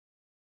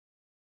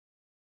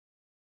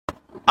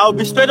I'll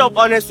be straight up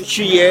honest with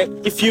you here.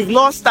 If you've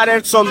not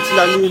started something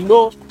and you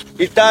know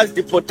it has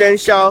the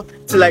potential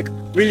to like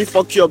really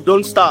fuck you up,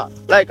 don't start.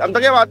 Like I'm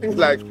talking about things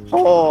like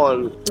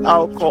porn,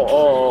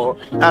 alcohol,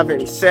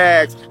 having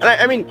sex. And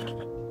I mean,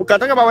 we can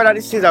talk about whether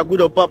these things are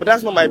good or bad, but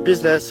that's not my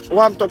business.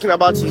 What I'm talking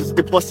about is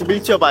the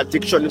possibility of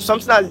addiction. If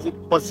something has the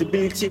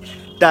possibility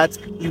that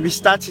you will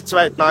start it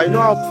right now, you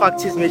know how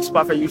practice makes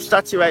perfect. You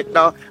start it right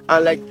now,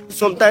 and like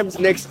sometimes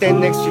next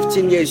 10, next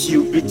 15 years,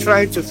 you'll be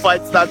trying to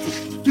fight that.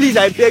 Please,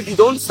 I beg you,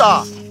 don't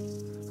start.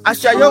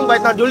 As you're young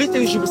right now, the only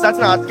thing you should be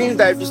starting are things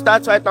that if you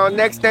start right now,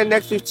 next 10,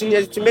 next 15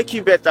 years, to make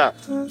you better.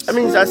 I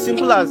mean, it's as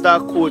simple as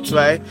that quote,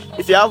 right?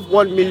 If you have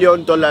 $1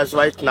 million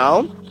right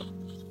now,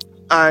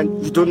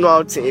 and you don't know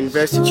how to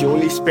invest it, you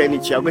only spend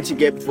it, you're going to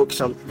get broke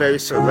very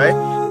soon, right?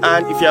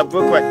 And if you're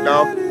broke right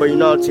now, but you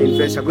know how to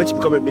invest, you're going to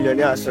become a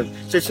millionaire soon.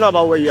 So it's not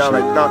about where you are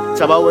right now,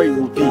 it's about where you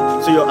will be.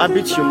 So your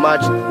habits you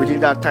match within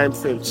that time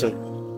frame soon.